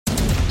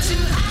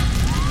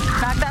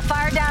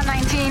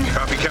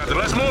Captain.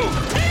 Let's move.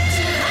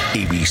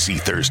 ABC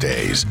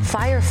Thursdays.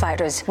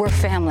 Firefighters, we're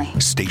family.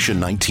 Station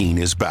 19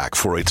 is back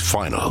for its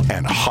final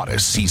and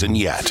hottest season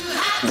yet.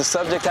 The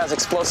subject has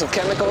explosive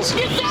chemicals.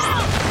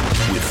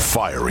 With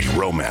fiery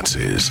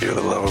romances. You're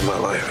the love of my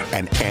life.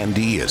 And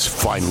Andy is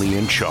finally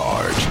in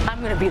charge. I'm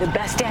going to be the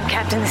best damn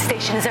captain the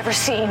station has ever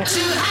seen.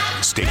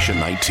 Station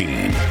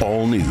 19.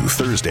 All new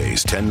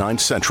Thursdays, 10/9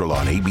 Central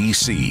on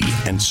ABC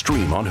and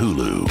stream on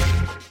Hulu.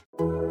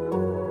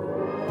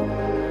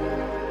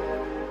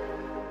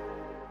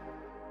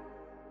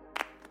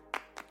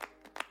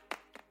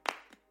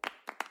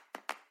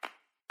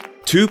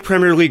 Two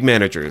Premier League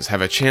managers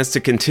have a chance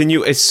to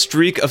continue a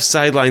streak of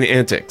sideline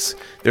antics.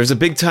 There's a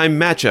big-time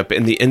matchup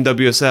in the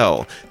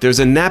NWSL. There's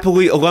a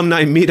Napoli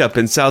alumni meetup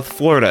in South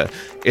Florida.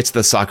 It's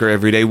the Soccer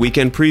Everyday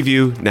Weekend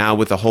Preview, now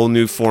with a whole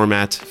new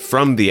format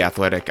from The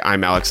Athletic.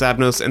 I'm Alex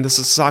Abnos, and this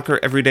is Soccer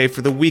Everyday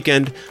for the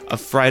weekend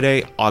of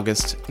Friday,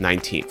 August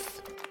 19th.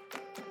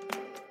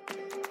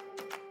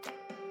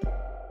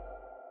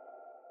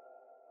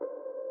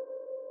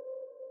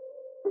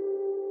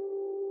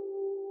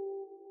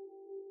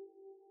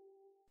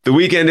 The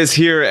weekend is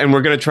here, and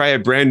we're going to try a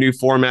brand new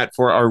format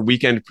for our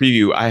weekend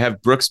preview. I have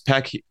Brooks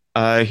Peck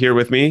here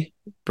with me.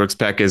 Brooks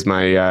Peck is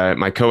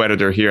my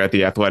co-editor here at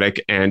The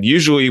Athletic, and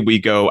usually we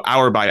go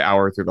hour by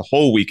hour through the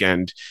whole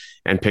weekend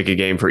and pick a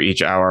game for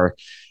each hour.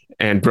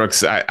 And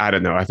Brooks, I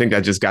don't know. I think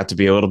that just got to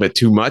be a little bit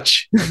too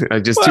much.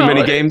 Too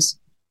many games.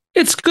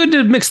 It's good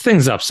to mix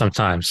things up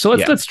sometimes. So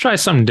let's try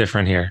something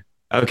different here.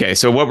 Okay,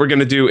 so what we're going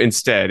to do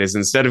instead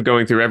of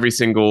going through every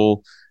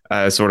single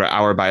sort of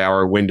hour by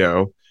hour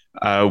window,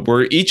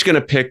 we're each going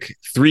to pick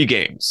 3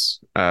 games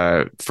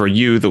for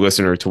you, the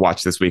listener, to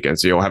watch this weekend.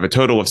 So you'll have a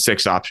total of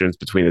 6 options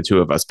between the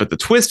two of us. But the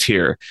twist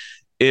here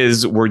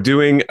is we're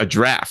doing a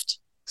draft.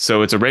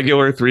 So it's a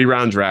regular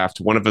 3-round draft.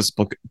 One of us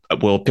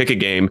will pick a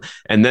game,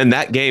 and then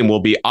that game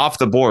will be off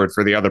the board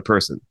for the other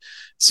person.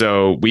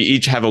 So we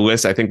each have a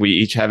list. I think we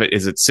each have it.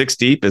 Is it 6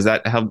 deep? Is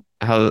that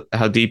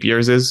how deep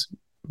yours is,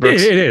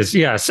 Brooks? It is,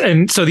 yes.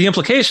 And so the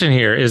implication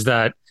here is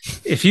that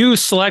if you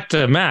select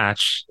a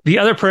match, the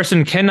other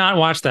person cannot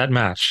watch that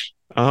match.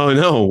 Oh,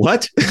 no.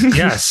 What?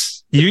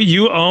 Yes.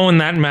 You own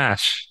that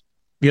match.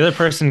 The other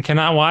person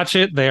cannot watch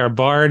it. They are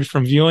barred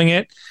from viewing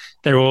it.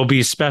 There will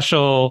be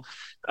special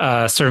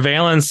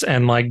surveillance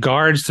and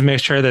guards to make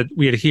sure that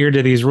we adhere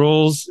to these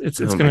rules. It's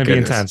going to be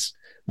intense.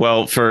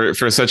 Well, for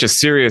such a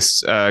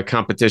serious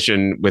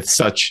competition with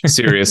such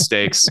serious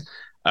stakes,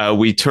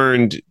 we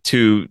turned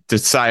to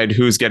decide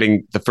who's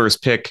getting the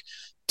first pick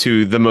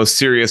to the most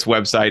serious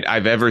website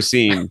I've ever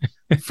seen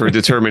for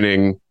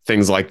determining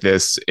things like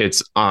this.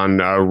 It's on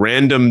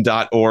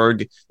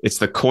random.org. It's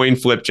the coin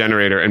flip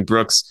generator. And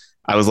Brooks,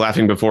 I was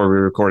laughing before we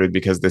recorded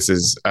because this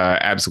is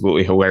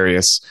absolutely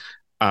hilarious.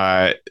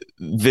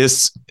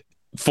 This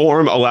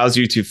form allows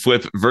you to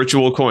flip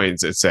virtual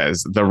coins, it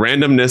says. The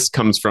randomness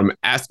comes from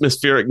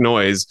atmospheric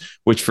noise,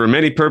 which for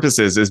many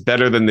purposes is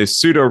better than the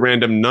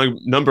pseudo-random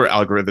number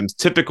algorithms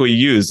typically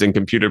used in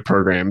computer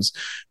programs.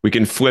 We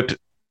can flip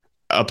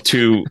up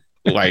to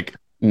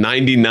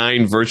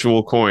 99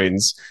 virtual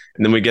coins,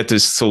 and then we get to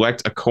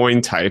select a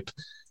coin type.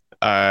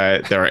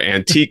 There are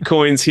antique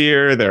coins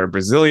here. There are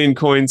Brazilian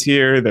coins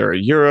here. There are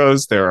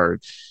euros. There are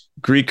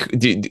Greek.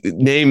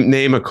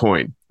 Name a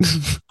coin.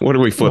 What are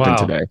we flipping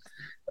today?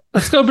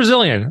 Let's go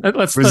Brazilian.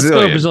 Let's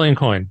go Brazilian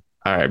coin.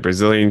 All right,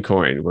 Brazilian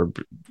coin.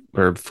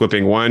 We're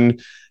flipping one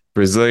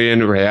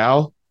Brazilian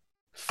real.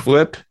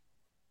 Flip.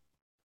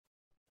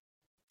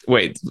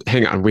 Wait,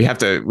 hang on. We have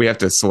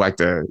to select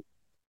a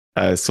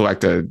side.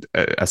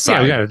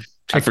 Yeah, we gotta check.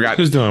 I forgot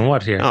who's doing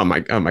what here. Oh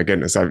my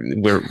goodness.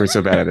 We're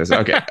so bad at this.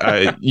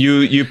 Okay.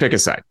 You pick a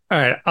side. All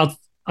right.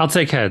 I'll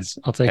take heads.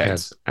 I'll take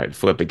heads. All right,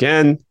 flip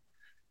again.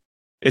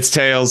 It's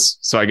tails,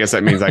 so I guess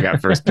that means I got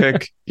first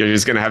pick. You're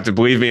just going to have to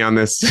believe me on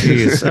this.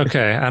 Jeez,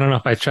 okay. I don't know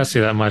if I trust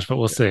you that much, but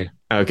we'll see.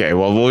 Okay,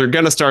 well, we're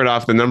going to start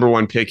off the number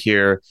 1 pick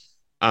here.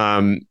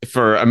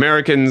 For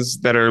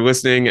Americans that are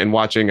listening and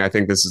watching, I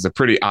think this is a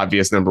pretty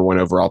obvious number 1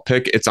 overall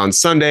pick. It's on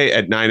Sunday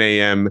at 9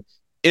 a.m.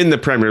 in the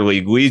Premier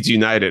League. Leeds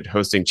United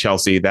hosting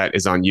Chelsea. That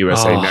is on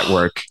USA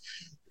Network.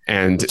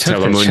 And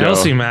Telemundo.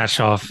 Chelsea match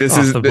off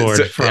the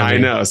board. I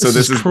know. So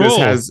this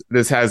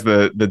has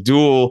the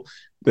dual...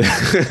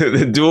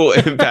 the dual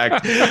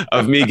impact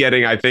of me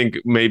getting, I think,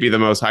 maybe the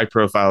most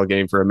high-profile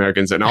game for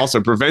Americans, and also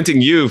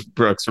preventing you,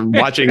 Brooks, from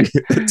watching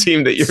the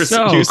team that you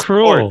support.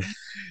 Cruel.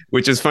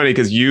 Which is funny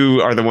because you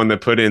are the one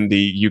that put in the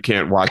you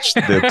can't watch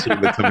the team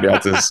that somebody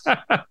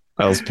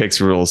else picks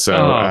rule. So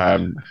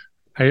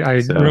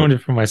I ruined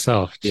it for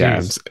myself.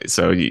 Jeez.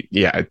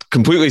 Yeah. So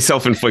completely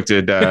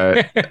self-inflicted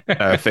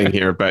thing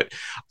here. But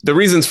the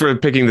reasons for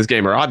picking this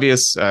game are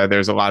obvious.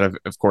 There's a lot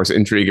of course,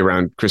 intrigue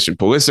around Christian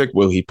Pulisic.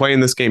 Will he play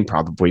in this game?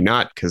 Probably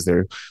not, because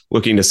they're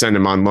looking to send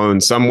him on loan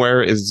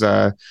somewhere. Is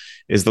the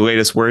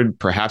latest word?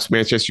 Perhaps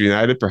Manchester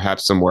United,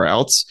 perhaps somewhere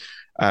else.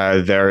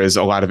 There is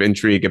a lot of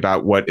intrigue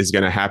about what is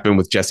going to happen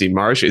with Jesse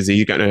Marsch. Is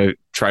he going to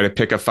try to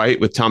pick a fight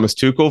with Thomas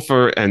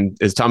Tuchel and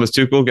is Thomas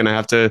Tuchel going to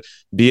have to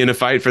be in a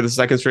fight for the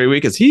second straight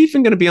week? Is he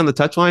even going to be on the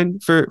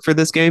touchline for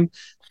this game?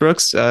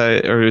 Brooks,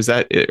 or is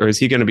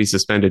he going to be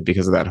suspended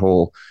because of that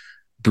whole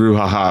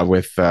brouhaha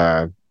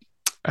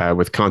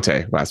with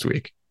Conte last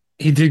week?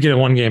 He did get a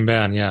 1-game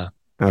ban. Yeah.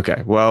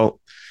 Okay. Well,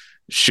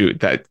 shoot,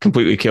 that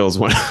completely kills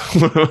one of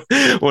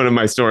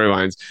my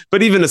storylines.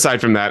 But even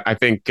aside from that, I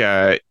think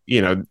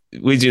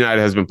Leeds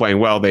United has been playing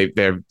well. They've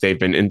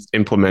been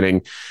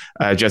implementing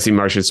Jesse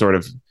Marsch's sort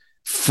of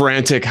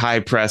frantic high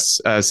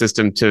press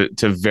system to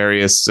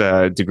various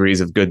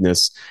degrees of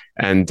goodness,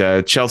 and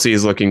Chelsea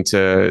is looking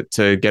to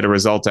get a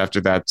result after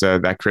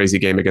that crazy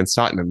game against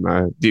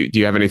Tottenham. Do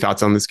you have any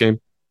thoughts on this game?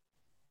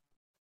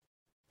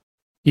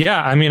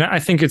 Yeah, I mean, I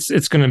think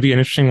it's going to be an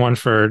interesting one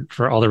for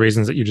all the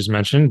reasons that you just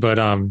mentioned, but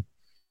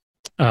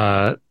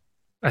I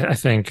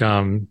think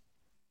I'm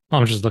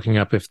just looking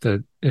up if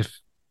the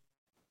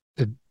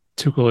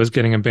Tuchel is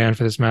getting a ban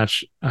for this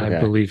match. Okay. I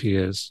believe he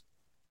is.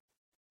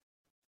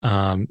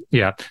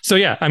 Yeah. So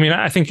yeah, I mean,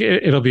 I think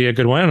it'll be a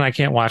good one, and I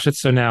can't watch it,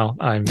 so now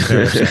I'm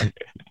very upset.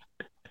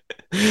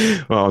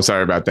 Well, I'm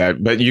sorry about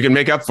that, but you can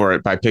make up for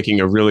it by picking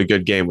a really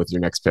good game with your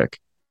next pick.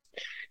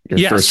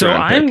 So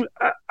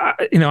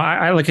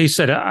I like you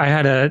said, I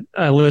had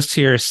a list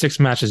here 6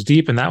 matches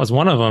deep, and that was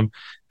one of them.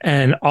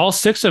 And all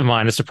 6 of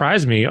mine, to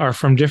surprise me, are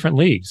from different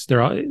leagues.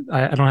 They're all,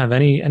 I don't have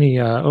any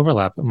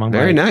overlap among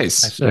Very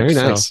nice. Very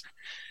nice. So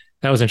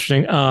that was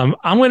interesting. I'm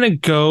going to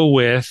go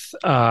with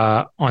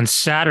on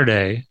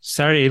Saturday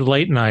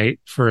late night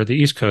for the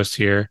East Coast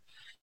here,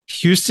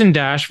 Houston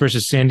Dash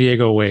versus San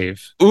Diego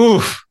Wave.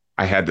 Oof.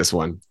 I had this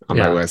one on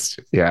my list.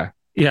 Yeah.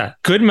 Yeah,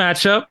 good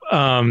matchup.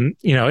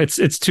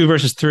 It's 2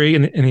 versus 3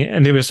 in the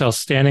NWSL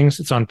standings.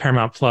 It's on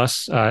Paramount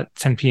Plus,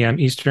 10 p.m.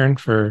 Eastern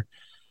for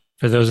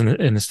those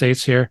in the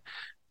States here.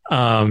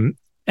 I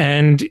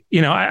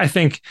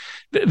think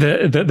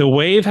the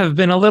Wave have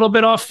been a little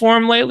bit off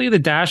form lately. The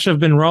Dash have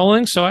been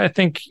rolling, so I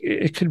think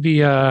it could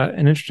be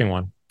an interesting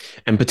one.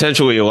 And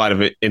potentially a lot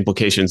of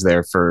implications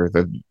there for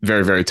the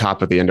very, very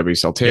top of the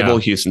NWSL table. Yeah.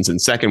 Houston's in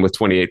second with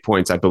 28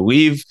 points, I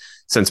believe.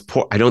 Since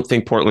I don't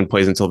think Portland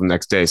plays until the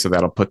next day, so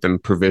that'll put them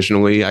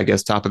provisionally, I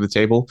guess, top of the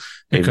table.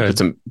 Maybe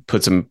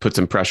put some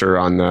pressure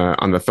on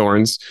the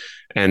Thorns.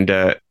 And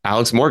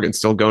Alex Morgan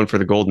still going for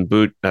the Golden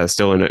Boot,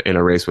 still in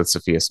a race with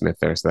Sophia Smith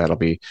there. So that'll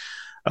be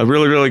a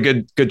really, really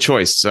good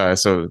choice.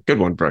 So good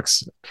one,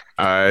 Brooks.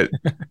 I'm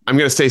going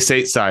to stay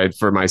stateside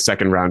for my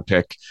second round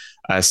pick.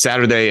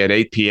 Saturday at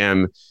 8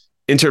 p.m.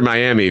 Inter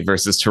Miami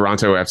versus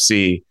Toronto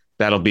FC.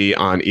 That'll be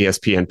on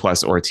ESPN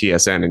Plus or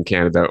TSN in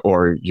Canada,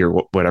 or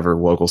your whatever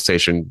local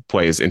station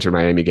plays Inter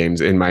Miami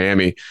games in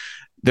Miami.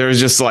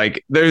 There's just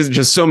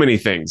so many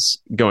things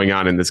going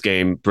on in this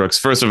game, Brooks.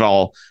 First of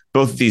all,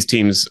 both of these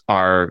teams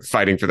are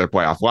fighting for their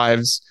playoff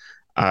lives.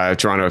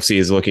 Toronto FC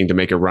is looking to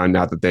make a run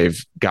now that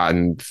they've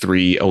gotten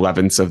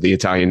 3/11ths of the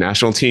Italian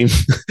national team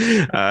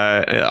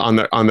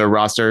on their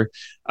roster.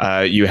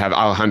 You have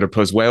Alejandro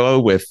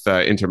Pozuelo with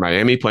Inter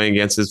Miami playing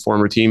against his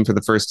former team for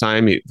the first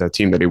time, the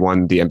team that he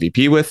won the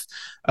MVP with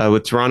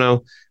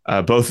Toronto.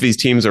 Both of these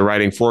teams are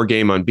riding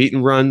 4-game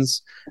unbeaten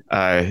runs.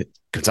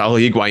 Gonzalo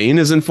Higuain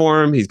is in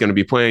form. He's going to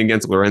be playing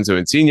against Lorenzo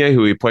Insigne,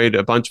 who he played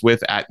a bunch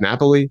with at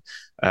Napoli.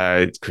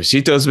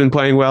 Criscito's been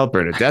playing well.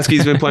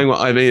 Bernadeschi's been playing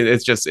well. I mean,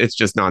 it's just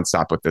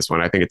nonstop with this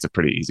one. I think it's a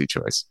pretty easy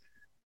choice.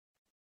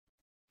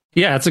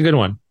 Yeah, it's a good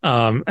one.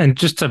 And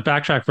just to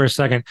backtrack for a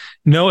second,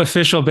 no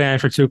official ban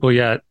for Tuchel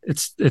yet.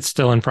 It's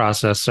still in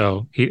process,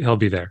 so he'll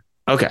be there.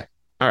 Okay.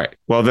 All right.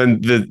 Well,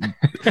 then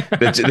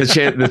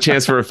the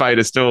chance for a fight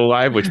is still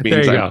alive, which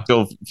means I'm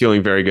still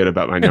feeling very good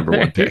about my number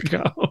one pick.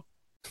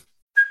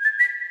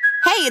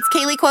 Hey, it's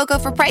Kaylee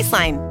Cuoco for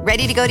Priceline.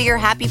 Ready to go to your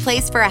happy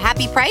place for a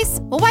happy price?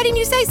 Well, why didn't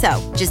you say so?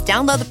 Just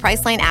download the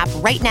Priceline app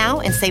right now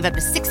and save up to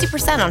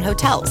 60% on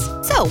hotels.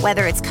 So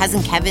whether it's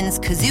Cousin Kevin's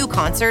Kazoo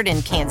Concert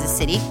in Kansas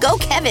City, go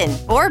Kevin,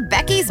 or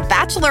Becky's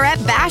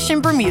Bachelorette Bash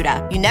in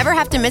Bermuda, you never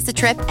have to miss a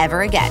trip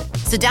ever again.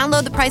 So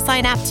download the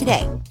Priceline app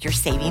today. Your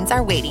savings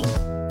are waiting.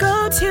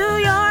 Go to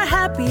your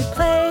happy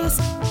place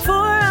for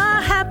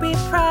a happy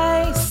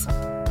price.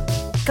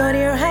 Go to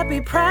your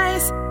happy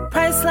price,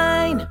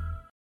 Priceline.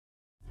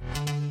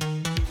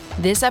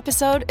 This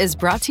episode is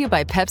brought to you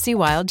by Pepsi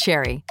Wild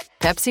Cherry.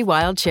 Pepsi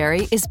Wild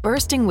Cherry is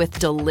bursting with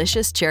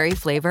delicious cherry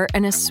flavor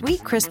and a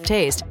sweet, crisp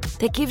taste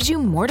that gives you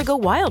more to go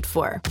wild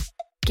for.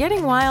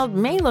 Getting wild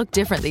may look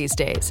different these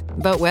days,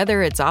 but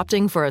whether it's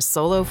opting for a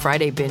solo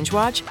Friday binge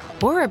watch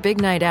or a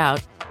big night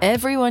out,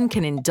 everyone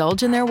can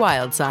indulge in their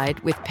wild side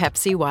with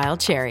Pepsi Wild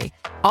Cherry.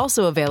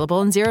 Also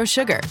available in Zero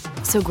Sugar.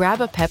 So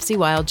grab a Pepsi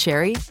Wild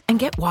Cherry and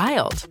get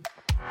wild.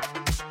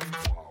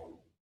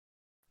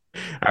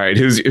 All right,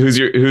 who's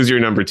your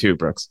number 2,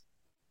 Brooks?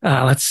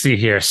 Let's see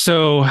here.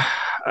 So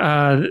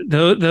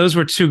those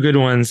were 2 good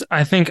ones.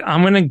 I think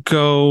I'm going to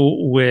go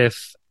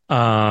with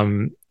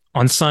on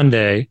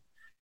Sunday.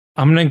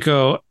 I'm going to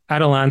go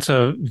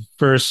Atalanta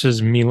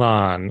versus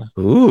Milan.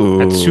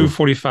 Ooh. At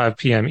 2:45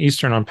 p.m.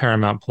 Eastern on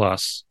Paramount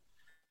Plus.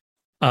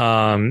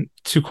 2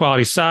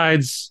 quality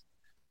sides.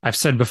 I've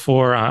said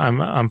before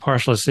I'm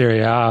partial to Serie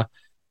A.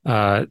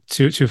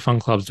 Two fun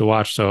clubs to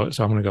watch, so I'm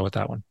going to go with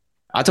that one.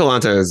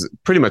 Atalanta is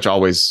pretty much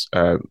always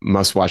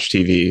must-watch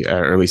TV,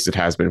 or at least it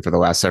has been for the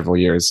last several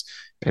years.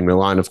 And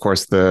Milan, of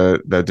course,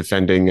 the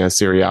defending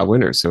Serie A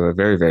winners, so a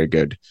very, very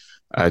good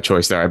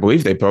choice there. I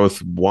believe they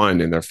both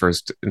won in their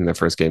first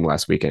game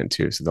last weekend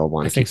too, so they'll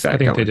want to keep that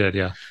going. I think they did,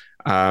 yeah.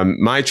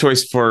 My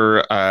choice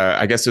for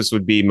I guess this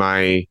would be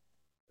my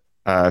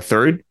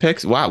third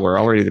pick. Wow, we're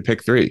already to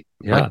pick 3.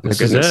 Yeah, this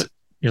is it.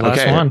 Your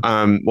last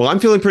one. Well, I'm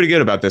feeling pretty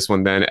good about this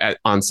one then.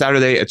 On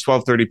Saturday at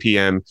 12:30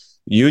 p.m.,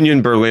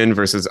 Union Berlin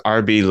versus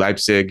RB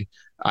Leipzig.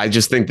 I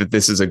just think that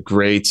this is a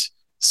great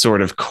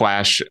sort of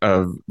clash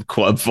of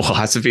club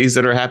philosophies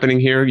that are happening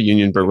here.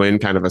 Union Berlin,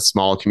 kind of a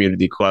small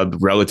community club,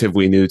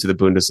 relatively new to the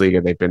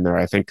Bundesliga. They've been there,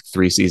 I think,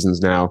 3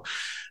 seasons now.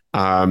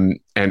 And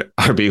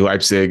RB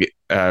Leipzig,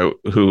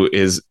 who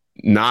is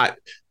not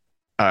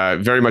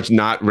very much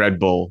not Red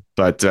Bull,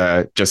 but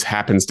just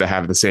happens to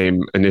have the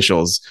same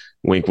initials,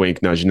 wink,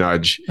 wink, nudge,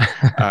 nudge.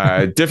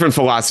 Different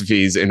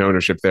philosophies in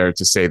ownership there,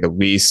 to say the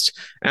least.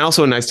 And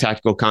also a nice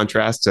tactical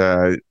contrast.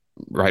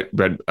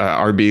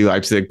 RB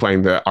Leipzig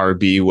playing the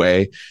RB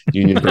way,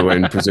 Union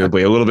Berlin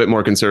presumably a little bit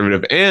more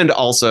conservative, and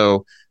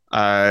also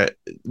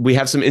we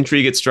have some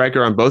intrigue at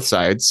striker on both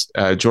sides.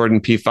 Jordan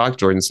Pefok,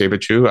 Jordan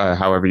Siebertju,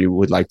 however you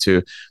would like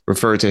to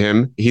refer to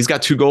him. He's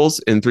got 2 goals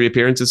in 3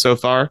 appearances so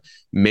far.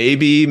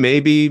 Maybe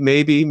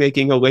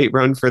making a late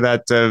run for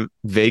that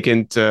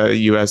vacant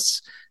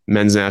U.S.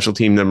 men's national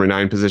team number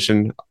 9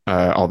 position.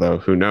 Although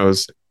who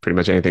knows? Pretty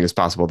much anything is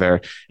possible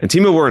there. And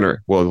Timo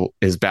Werner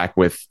is back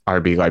with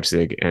RB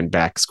Leipzig and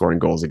back scoring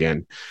goals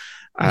again.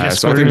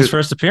 Scored in his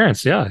first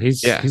appearance. Yeah,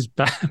 he's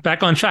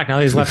back on track now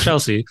that he's left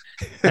Chelsea,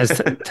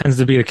 as tends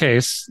to be the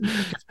case.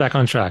 He's back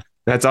on track.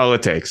 That's all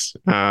it takes.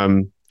 So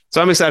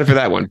I'm excited for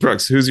that one.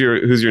 Brooks, who's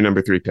your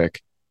number 3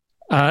 pick?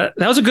 That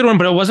was a good one,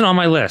 but it wasn't on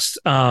my list.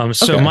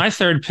 So my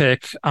third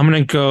pick, I'm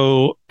going to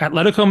go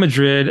Atletico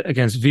Madrid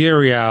against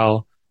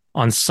Villarreal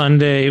on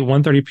Sunday,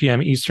 1:30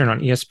 p.m. Eastern on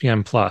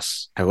ESPN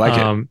Plus. I like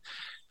it.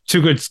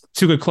 Two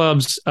good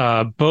clubs.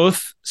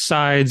 Both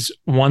sides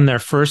won their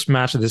first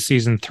match of the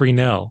season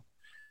 3-0.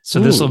 So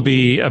this will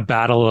be a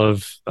battle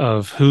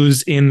of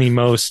who's in the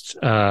most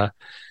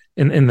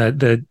in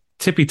the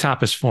tippy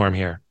toppest form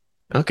here.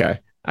 Okay,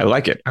 I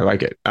like it.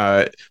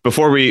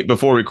 Before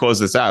we close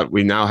this out,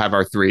 we now have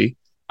our 3.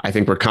 I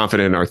think we're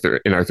confident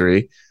in our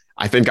 3.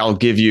 I think I'll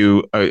give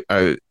you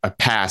a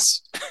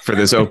pass for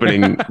this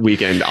opening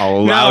weekend. I'll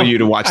allow you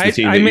to watch the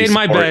team. I made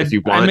my bed. If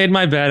you want. I made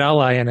my bed. I'll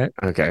lie in it.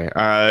 Okay.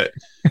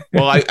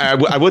 Well,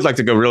 I would like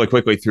to go really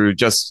quickly through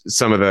just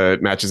some of the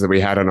matches that we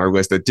had on our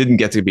list that didn't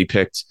get to be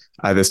picked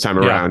this time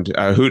around.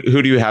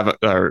 Who do you have?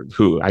 Or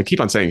who? I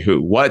keep on saying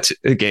who. What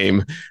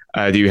games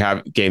do you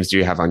have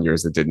on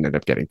yours that didn't end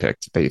up getting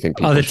picked that you think?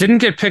 That didn't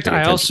get picked.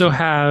 I also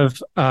have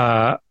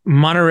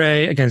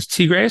Monterrey against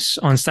Tigres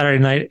on Saturday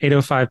night,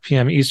 8:05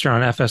 p.m. Eastern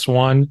on FS1.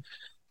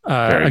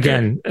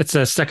 Again, it's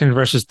a second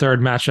versus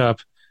third matchup.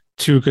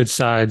 2 good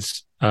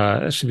sides.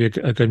 It should be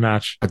a good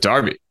match. A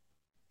derby,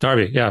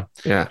 yeah.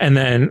 And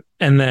then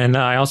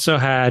I also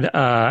had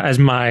as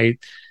my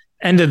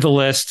end of the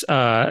list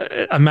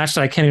a match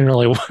that I can't even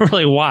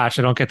really watch.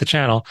 I don't get the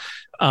channel.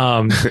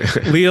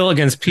 Lille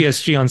against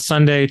PSG on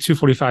Sunday,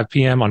 2:45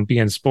 p.m. on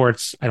BN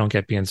Sports. I don't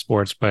get BN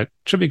Sports, but it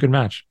should be a good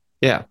match.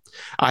 Yeah,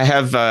 I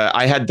have.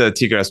 I had the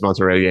Tigres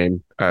Monterrey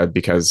game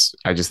because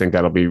I just think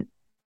that'll be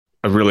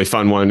a really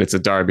fun one. It's a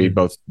derby,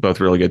 both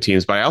really good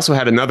teams. But I also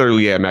had another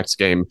Liga MX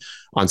game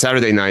on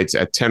Saturday nights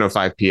at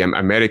 10:05 p.m.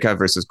 America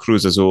versus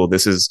Cruz Azul.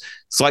 This is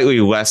slightly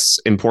less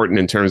important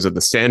in terms of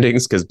the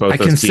standings because both. I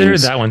considered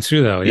that one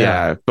too, though.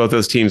 Yeah, both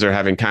those teams are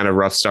having kind of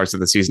rough starts of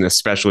the season,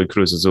 especially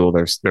Cruz Azul.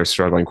 They're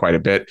struggling quite a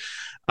bit,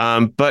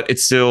 but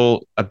it's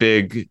still a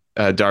big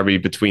derby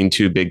between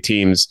 2 big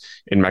teams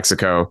in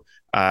Mexico.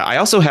 I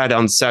also had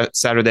on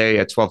Saturday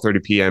at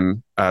 12:30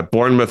 p.m.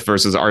 Bournemouth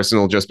versus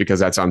Arsenal, just because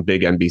that's on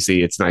big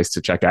NBC. It's nice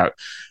to check out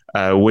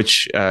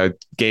which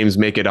games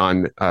make it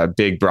on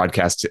big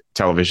broadcast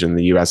television in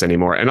the U.S.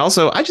 anymore. And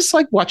also, I just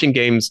like watching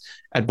games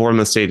at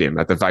Bournemouth Stadium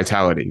at the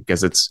Vitality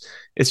because it's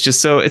just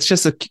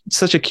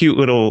such a cute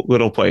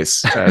little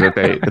place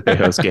that they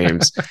host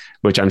games,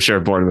 which I'm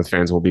sure Bournemouth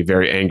fans will be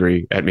very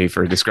angry at me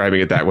for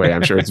describing it that way.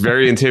 I'm sure it's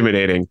very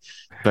intimidating.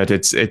 But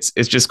it's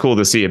just cool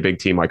to see a big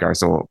team like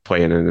Arsenal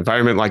play in an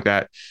environment like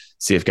that.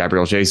 See if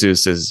Gabriel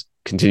Jesus is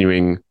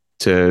continuing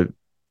to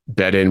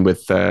bet in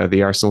with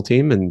the Arsenal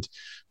team. And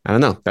I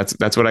don't know.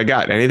 That's what I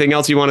got. Anything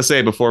else you want to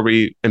say before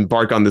we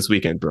embark on this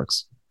weekend,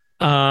 Brooks?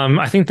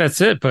 I think that's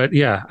it. But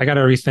yeah, I got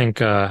to rethink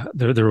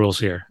the rules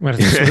here. I'm going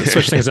to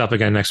switch things up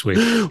again next week.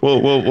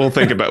 We'll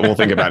think about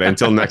it.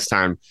 Until next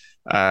time,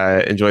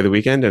 enjoy the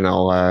weekend, and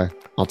I'll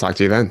talk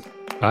to you then.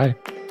 Bye.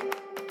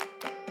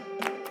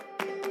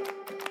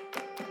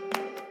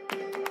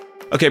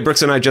 Okay,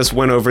 Brooks and I just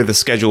went over the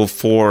schedule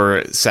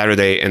for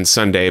Saturday and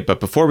Sunday,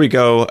 but before we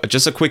go,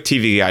 just a quick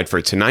TV guide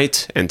for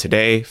tonight and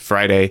today,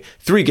 Friday.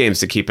 3 games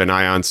to keep an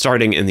eye on,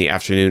 starting in the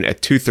afternoon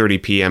at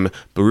 2:30 p.m.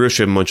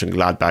 Borussia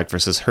Mönchengladbach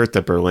versus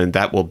Hertha Berlin.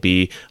 That will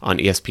be on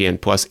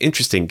ESPN+.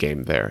 Interesting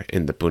game there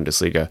in the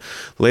Bundesliga.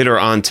 Later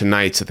on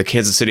tonight, the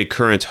Kansas City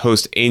Current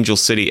host Angel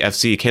City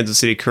FC. Kansas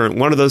City Current,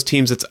 one of those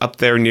teams that's up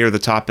there near the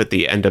top at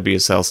the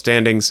NWSL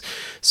standings,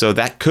 so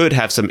that could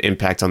have some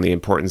impact on the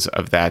importance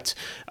of that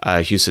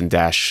Houston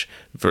Dash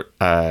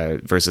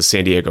versus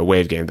San Diego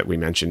Wave game that we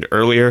mentioned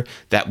earlier.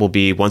 That will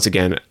be once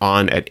again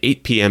on at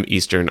 8 p.m.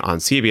 Eastern on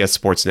CBS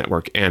Sports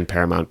Network and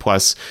Paramount+.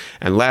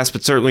 And last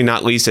but certainly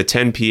not least, at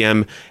 10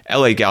 p.m.,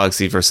 LA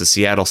Galaxy versus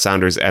Seattle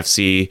Sounders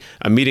FC,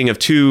 a meeting of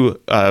 2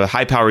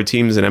 high-powered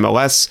teams in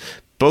MLS,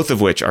 both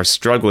of which are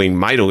struggling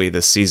mightily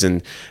this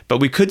season. But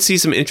we could see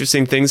some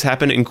interesting things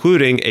happen,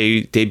 including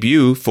a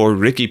debut for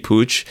Riqui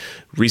Puig,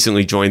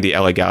 recently joined the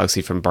LA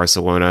Galaxy from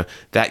Barcelona.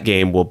 That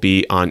game will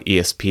be on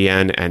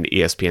ESPN and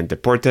ESPN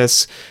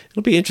Deportes.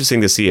 It'll be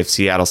interesting to see if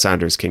Seattle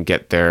Sounders can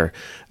get their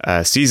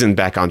season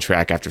back on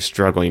track after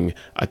struggling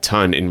a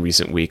ton in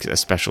recent weeks,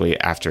 especially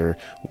after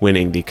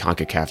winning the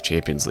CONCACAF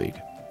Champions League.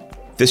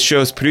 This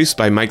show is produced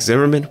by Mike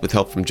Zimmerman with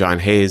help from John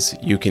Hayes.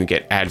 You can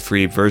get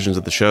ad-free versions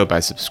of the show by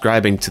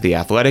subscribing to The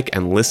Athletic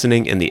and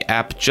listening in the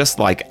app just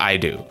like I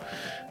do.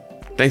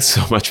 Thanks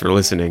so much for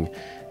listening,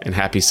 and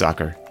happy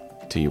soccer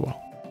to you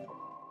all.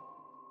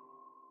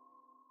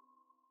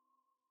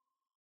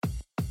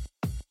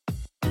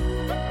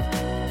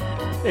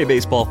 Hey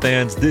baseball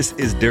fans, this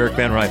is Derek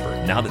Van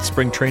Riper. Now that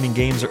spring training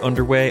games are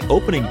underway,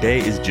 opening day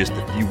is just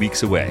a few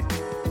weeks away.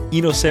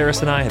 Eno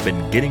Saris and I have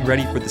been getting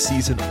ready for the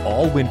season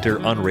all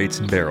winter on Rates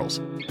and Barrels.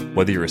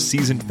 Whether you're a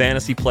seasoned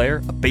fantasy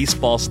player, a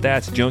baseball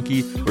stats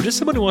junkie, or just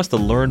someone who wants to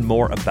learn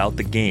more about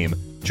the game,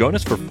 join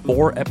us for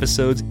 4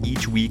 episodes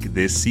each week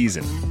this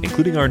season,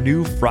 including our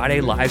new Friday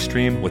live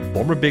stream with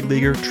former big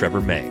leaguer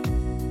Trevor May.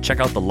 Check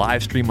out the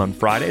live stream on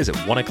Fridays at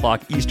 1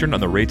 o'clock Eastern on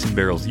the Rates and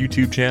Barrels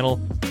YouTube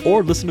channel,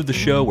 or listen to the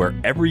show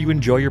wherever you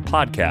enjoy your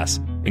podcasts,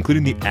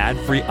 including the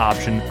ad-free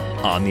option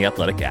on the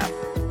Athletic app.